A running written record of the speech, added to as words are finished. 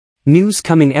News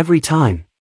coming every time.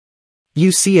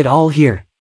 You see it all here.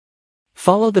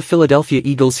 Follow the Philadelphia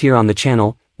Eagles here on the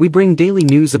channel. We bring daily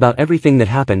news about everything that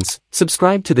happens.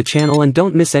 Subscribe to the channel and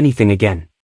don't miss anything again.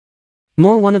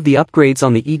 One of the upgrades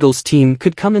on the Eagles team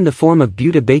could come in the form of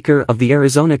Budda Baker of the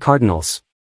Arizona Cardinals.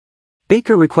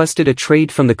 Baker requested a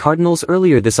trade from the Cardinals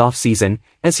earlier this offseason,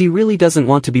 as he really doesn't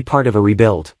want to be part of a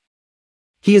rebuild.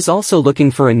 He is also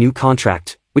looking for a new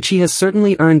contract, which he has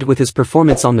certainly earned with his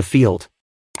performance on the field.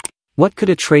 What could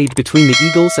a trade between the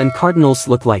Eagles and Cardinals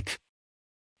look like?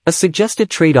 A suggested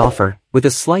trade offer, with a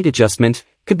slight adjustment,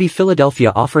 could be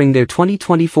Philadelphia offering their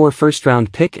 2024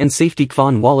 first-round pick and safety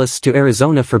K'Von Wallace to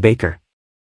Arizona for Baker.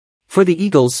 For the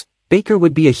Eagles, Baker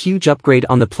would be a huge upgrade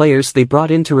on the players they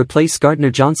brought in to replace Gardner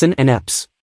Johnson and Epps.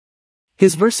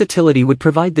 His versatility would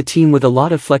provide the team with a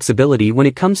lot of flexibility when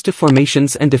it comes to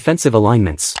formations and defensive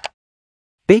alignments.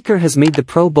 Baker has made the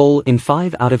Pro Bowl in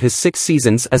 5 out of his 6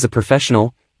 seasons as a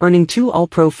professional, earning 2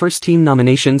 All-Pro first-team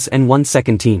nominations and 1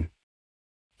 second-team.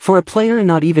 For a player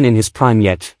not even in his prime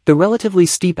yet, the relatively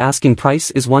steep asking price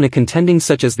is one a contending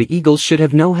such as the Eagles should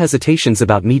have no hesitations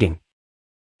about meeting.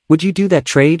 Would you do that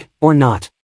trade, or not?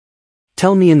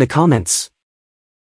 Tell me in the comments.